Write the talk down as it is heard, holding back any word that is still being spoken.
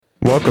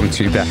Welcome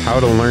to the How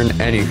to Learn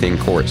Anything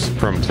course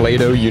from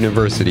Plato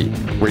University,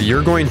 where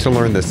you're going to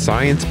learn the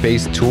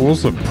science-based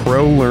tools of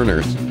pro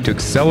learners to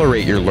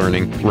accelerate your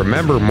learning,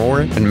 remember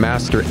more, and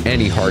master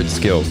any hard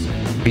skills.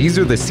 These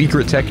are the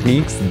secret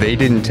techniques they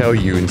didn't tell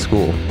you in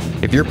school.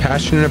 If you're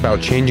passionate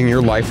about changing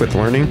your life with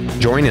learning,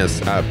 join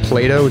us at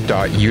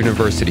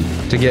plato.university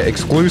to get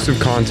exclusive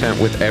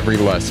content with every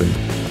lesson.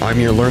 I'm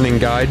your learning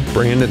guide,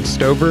 Brandon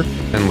Stover,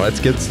 and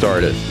let's get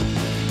started.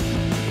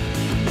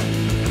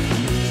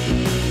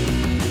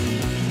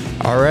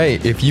 All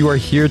right, if you are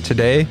here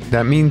today,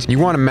 that means you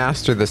want to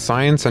master the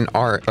science and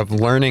art of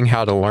learning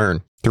how to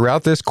learn.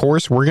 Throughout this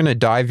course, we're going to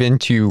dive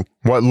into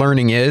what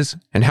learning is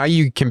and how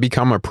you can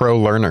become a pro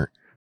learner.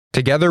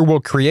 Together, we'll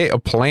create a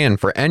plan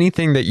for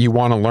anything that you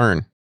want to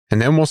learn, and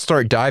then we'll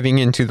start diving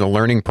into the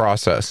learning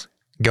process,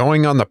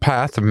 going on the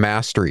path of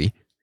mastery,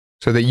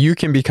 so that you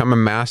can become a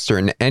master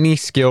in any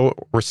skill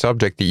or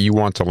subject that you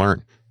want to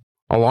learn.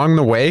 Along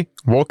the way,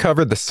 we'll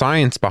cover the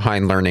science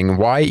behind learning and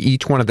why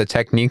each one of the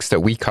techniques that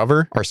we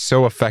cover are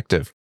so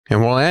effective.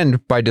 And we'll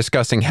end by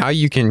discussing how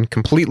you can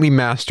completely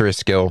master a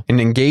skill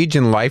and engage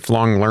in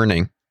lifelong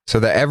learning so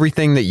that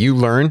everything that you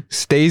learn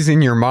stays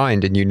in your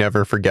mind and you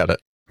never forget it.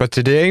 But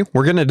today,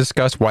 we're going to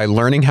discuss why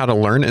learning how to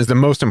learn is the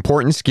most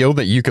important skill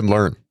that you can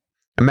learn.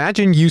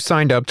 Imagine you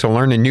signed up to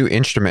learn a new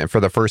instrument for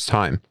the first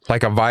time,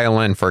 like a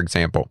violin, for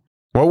example.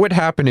 What would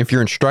happen if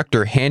your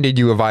instructor handed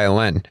you a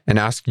violin and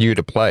asked you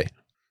to play?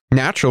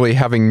 Naturally,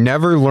 having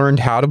never learned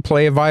how to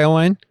play a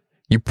violin,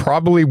 you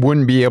probably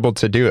wouldn't be able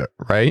to do it,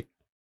 right?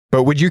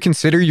 But would you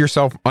consider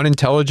yourself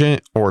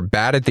unintelligent or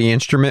bad at the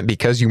instrument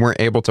because you weren't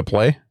able to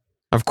play?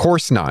 Of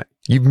course not.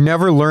 You've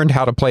never learned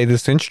how to play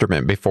this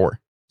instrument before.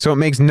 So it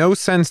makes no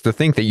sense to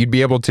think that you'd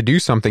be able to do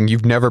something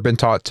you've never been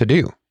taught to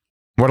do.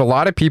 What a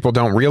lot of people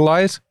don't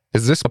realize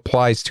is this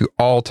applies to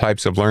all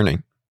types of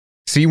learning.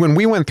 See, when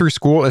we went through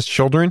school as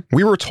children,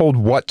 we were told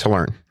what to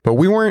learn, but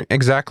we weren't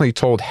exactly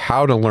told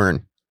how to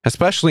learn,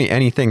 especially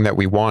anything that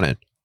we wanted.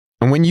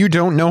 And when you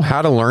don't know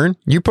how to learn,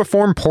 you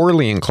perform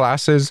poorly in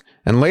classes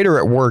and later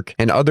at work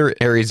and other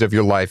areas of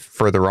your life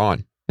further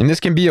on. And this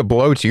can be a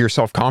blow to your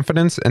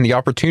self-confidence and the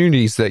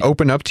opportunities that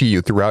open up to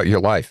you throughout your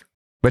life.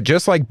 But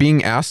just like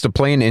being asked to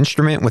play an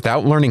instrument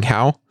without learning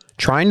how,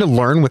 trying to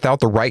learn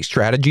without the right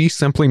strategy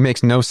simply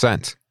makes no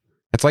sense.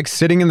 It's like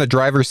sitting in the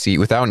driver's seat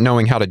without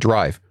knowing how to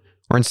drive,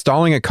 or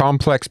installing a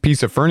complex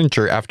piece of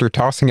furniture after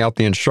tossing out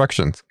the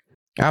instructions.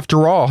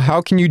 After all,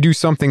 how can you do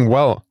something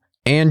well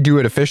and do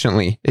it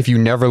efficiently if you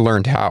never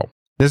learned how?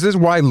 This is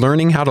why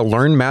learning how to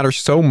learn matters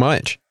so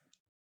much.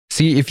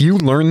 See, if you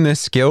learn this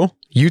skill,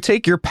 you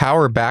take your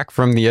power back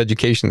from the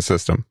education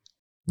system.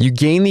 You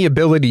gain the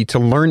ability to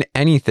learn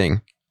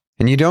anything,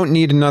 and you don't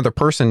need another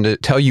person to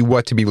tell you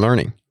what to be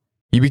learning.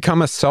 You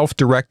become a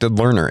self-directed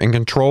learner in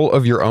control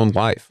of your own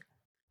life.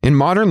 In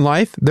modern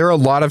life, there are a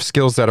lot of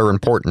skills that are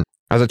important.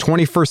 As a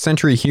 21st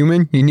century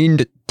human, you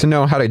need to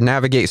know how to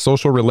navigate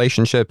social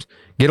relationships,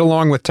 get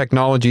along with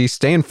technology,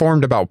 stay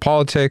informed about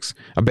politics,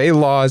 obey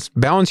laws,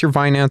 balance your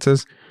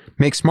finances,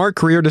 make smart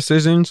career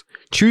decisions,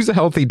 choose a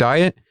healthy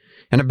diet,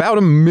 and about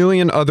a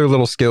million other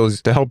little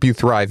skills to help you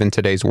thrive in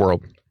today's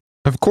world.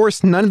 Of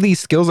course, none of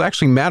these skills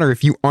actually matter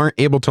if you aren't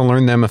able to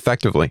learn them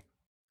effectively.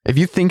 If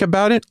you think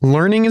about it,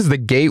 learning is the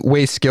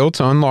gateway skill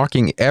to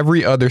unlocking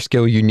every other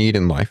skill you need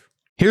in life.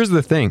 Here's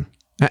the thing.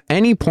 At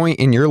any point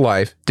in your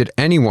life, did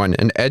anyone,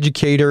 an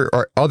educator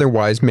or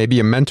otherwise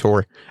maybe a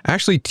mentor,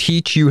 actually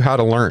teach you how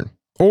to learn?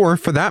 Or,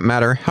 for that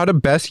matter, how to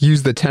best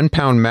use the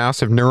 10-pound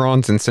mass of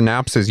neurons and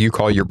synapses you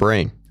call your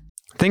brain?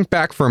 Think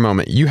back for a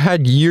moment. You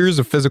had years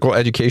of physical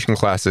education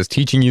classes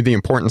teaching you the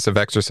importance of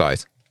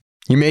exercise.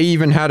 You may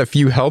even had a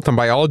few health and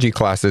biology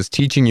classes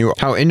teaching you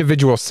how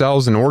individual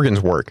cells and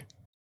organs work.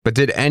 But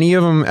did any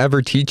of them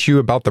ever teach you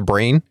about the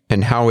brain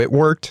and how it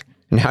worked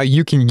and how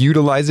you can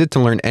utilize it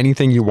to learn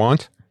anything you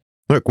want?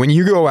 Look, when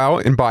you go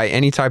out and buy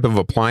any type of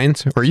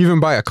appliance or even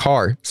buy a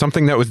car,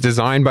 something that was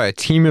designed by a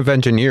team of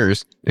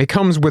engineers, it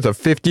comes with a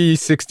 50,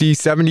 60,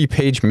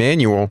 70-page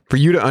manual for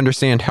you to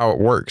understand how it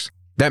works.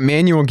 That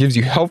manual gives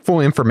you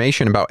helpful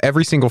information about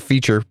every single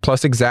feature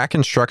plus exact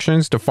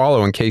instructions to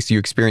follow in case you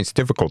experience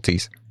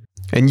difficulties.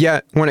 And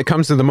yet, when it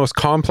comes to the most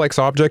complex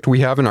object we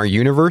have in our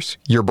universe,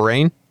 your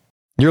brain,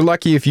 you're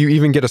lucky if you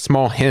even get a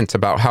small hint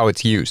about how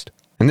it's used.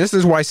 And this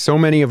is why so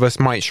many of us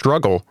might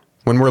struggle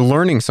when we're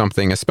learning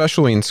something,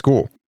 especially in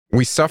school.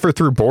 We suffer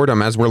through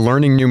boredom as we're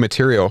learning new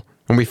material,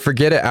 and we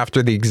forget it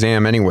after the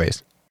exam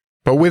anyways.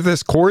 But with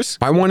this course,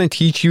 I want to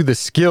teach you the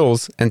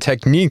skills and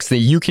techniques that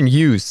you can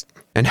use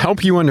and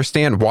help you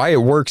understand why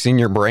it works in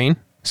your brain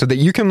so that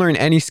you can learn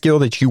any skill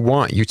that you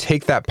want. You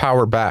take that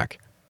power back.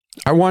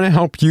 I want to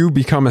help you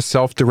become a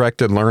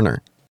self-directed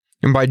learner.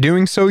 And by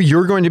doing so,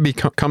 you're going to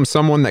become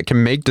someone that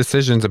can make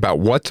decisions about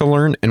what to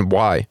learn and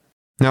why.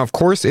 Now, of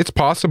course, it's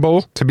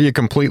possible to be a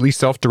completely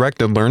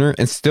self-directed learner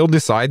and still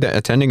decide that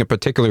attending a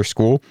particular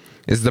school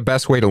is the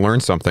best way to learn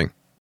something.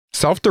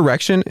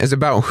 Self-direction is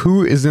about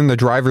who is in the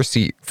driver's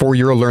seat for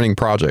your learning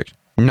project,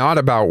 not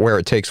about where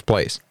it takes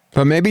place.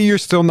 But maybe you're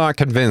still not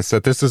convinced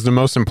that this is the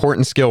most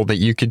important skill that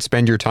you could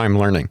spend your time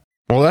learning.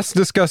 Well, let's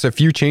discuss a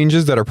few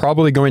changes that are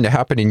probably going to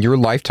happen in your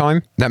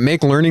lifetime that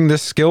make learning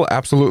this skill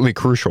absolutely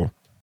crucial.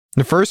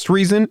 The first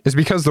reason is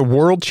because the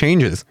world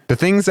changes. The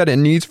things that it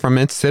needs from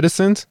its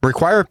citizens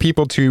require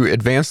people to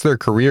advance their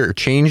career,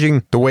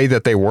 changing the way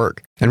that they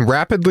work. And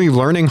rapidly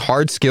learning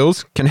hard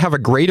skills can have a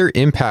greater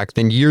impact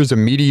than years of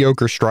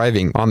mediocre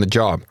striving on the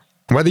job.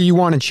 Whether you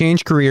want to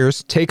change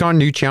careers, take on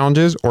new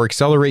challenges, or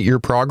accelerate your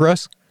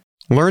progress,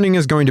 learning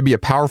is going to be a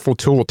powerful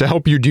tool to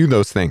help you do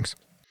those things.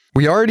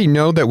 We already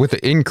know that with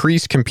the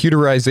increased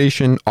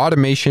computerization,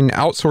 automation,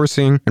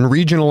 outsourcing, and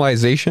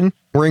regionalization,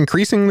 we're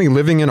increasingly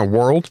living in a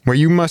world where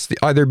you must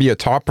either be a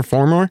top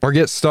performer or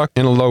get stuck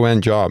in a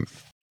low-end job.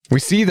 We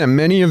see that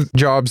many of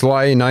jobs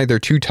lie in either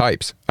two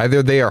types.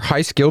 Either they are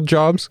high-skilled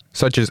jobs,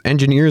 such as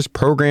engineers,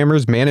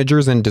 programmers,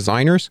 managers, and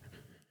designers,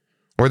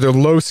 or they're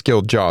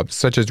low-skilled jobs,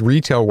 such as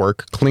retail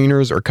work,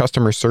 cleaners, or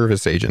customer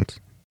service agents.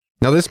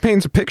 Now, this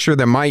paints a picture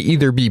that might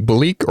either be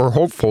bleak or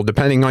hopeful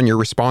depending on your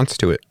response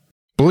to it.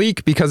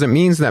 Bleak because it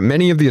means that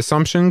many of the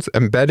assumptions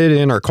embedded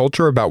in our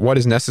culture about what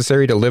is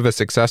necessary to live a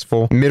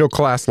successful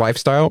middle-class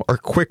lifestyle are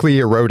quickly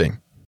eroding.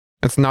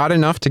 It's not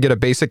enough to get a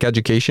basic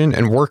education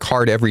and work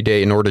hard every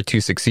day in order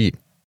to succeed.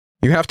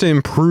 You have to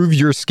improve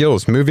your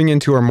skills, moving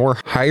into a more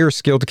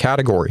higher-skilled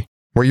category,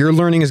 where your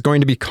learning is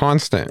going to be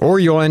constant, or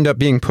you'll end up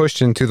being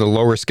pushed into the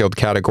lower-skilled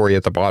category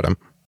at the bottom.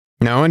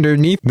 Now,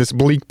 underneath this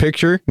bleak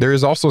picture, there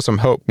is also some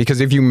hope, because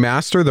if you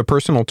master the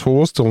personal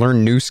tools to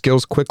learn new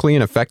skills quickly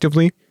and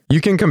effectively, you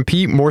can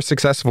compete more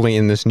successfully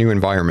in this new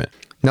environment.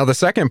 Now, the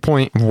second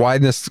point of why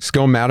this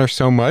skill matters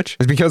so much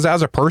is because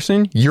as a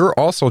person, you're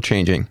also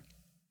changing.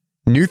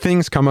 New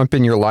things come up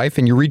in your life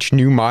and you reach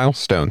new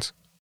milestones.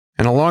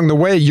 And along the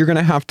way, you're going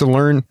to have to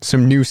learn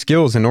some new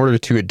skills in order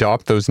to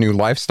adopt those new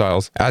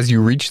lifestyles as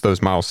you reach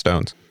those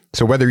milestones.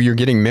 So whether you're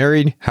getting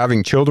married,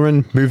 having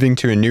children, moving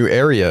to a new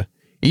area,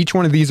 each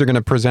one of these are going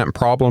to present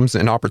problems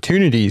and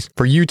opportunities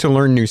for you to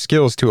learn new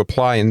skills to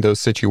apply in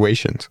those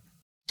situations.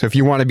 So if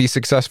you want to be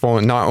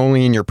successful not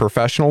only in your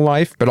professional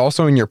life, but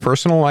also in your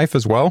personal life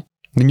as well,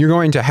 then you're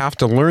going to have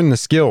to learn the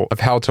skill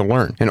of how to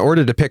learn in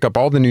order to pick up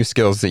all the new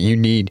skills that you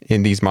need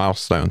in these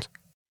milestones.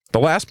 The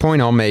last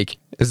point I'll make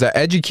is that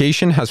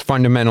education has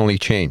fundamentally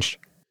changed.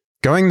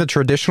 Going the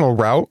traditional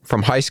route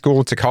from high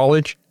school to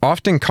college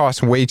often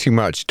costs way too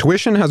much.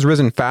 Tuition has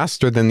risen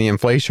faster than the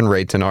inflation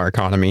rates in our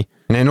economy.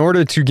 And in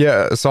order to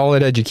get a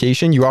solid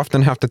education, you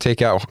often have to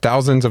take out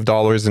thousands of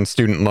dollars in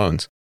student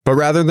loans. But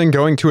rather than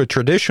going to a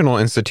traditional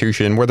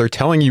institution where they're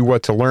telling you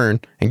what to learn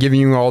and giving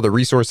you all the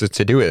resources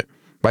to do it,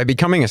 by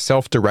becoming a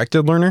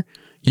self-directed learner,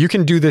 you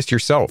can do this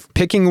yourself,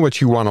 picking what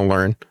you want to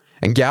learn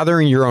and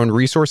gathering your own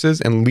resources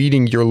and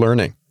leading your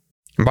learning.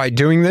 And by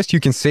doing this,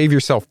 you can save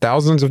yourself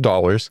thousands of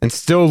dollars and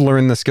still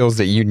learn the skills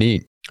that you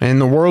need. And in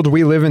the world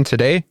we live in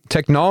today,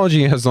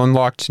 technology has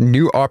unlocked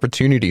new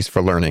opportunities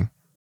for learning.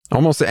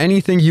 Almost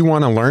anything you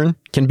want to learn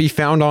can be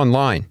found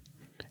online,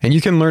 and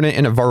you can learn it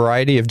in a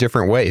variety of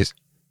different ways.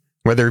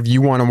 Whether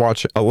you want to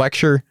watch a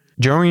lecture,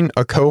 join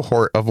a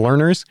cohort of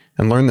learners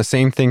and learn the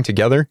same thing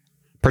together,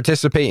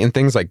 participate in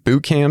things like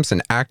boot camps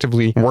and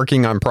actively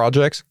working on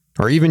projects,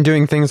 or even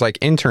doing things like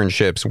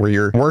internships where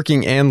you're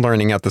working and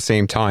learning at the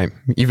same time,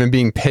 even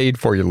being paid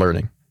for your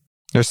learning.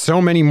 There's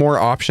so many more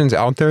options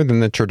out there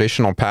than the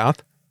traditional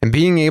path, and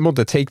being able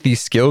to take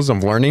these skills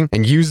of learning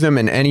and use them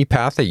in any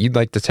path that you'd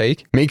like to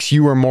take makes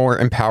you a more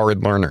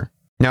empowered learner.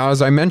 Now,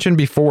 as I mentioned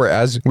before,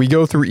 as we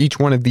go through each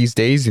one of these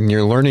days and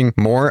you're learning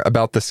more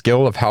about the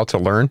skill of how to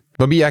learn,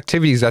 there'll be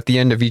activities at the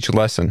end of each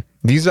lesson.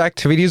 These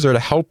activities are to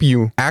help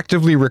you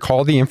actively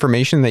recall the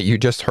information that you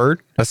just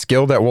heard, a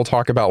skill that we'll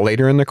talk about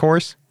later in the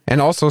course,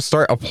 and also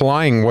start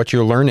applying what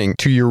you're learning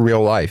to your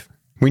real life.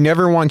 We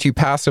never want you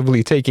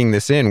passively taking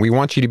this in. We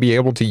want you to be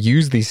able to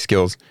use these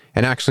skills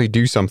and actually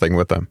do something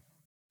with them.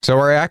 So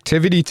our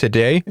activity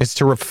today is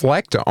to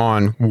reflect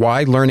on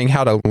why learning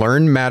how to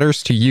learn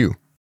matters to you.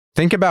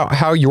 Think about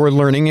how your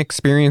learning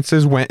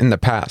experiences went in the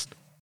past,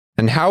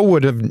 and how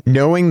would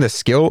knowing the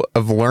skill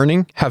of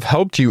learning have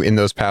helped you in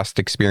those past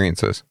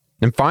experiences?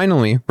 And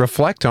finally,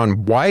 reflect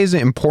on why is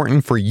it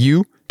important for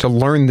you to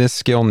learn this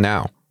skill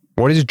now?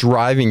 What is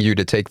driving you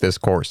to take this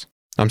course?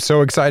 I'm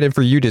so excited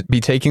for you to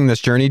be taking this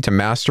journey to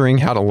mastering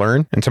how to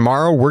learn, and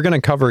tomorrow we're going to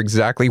cover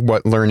exactly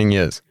what learning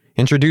is,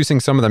 introducing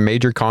some of the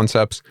major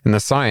concepts and the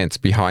science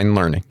behind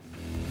learning.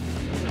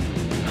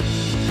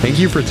 Thank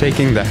you for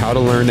taking the How to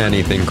Learn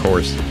Anything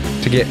course.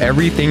 To get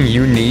everything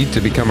you need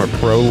to become a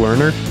pro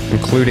learner,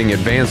 including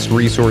advanced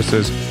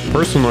resources,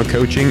 personal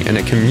coaching, and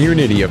a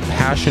community of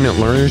passionate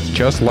learners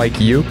just like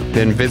you,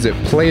 then visit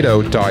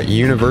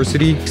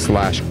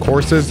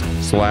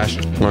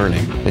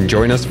plato.university/courses/learning and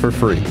join us for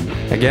free.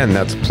 Again,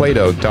 that's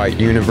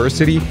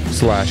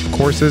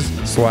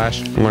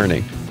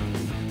plato.university/courses/learning.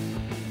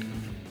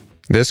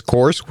 This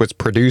course was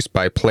produced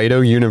by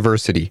Plato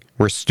University,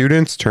 where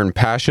students turn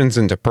passions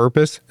into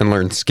purpose and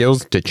learn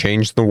skills to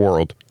change the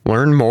world.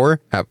 Learn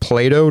more at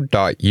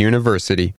plato.university.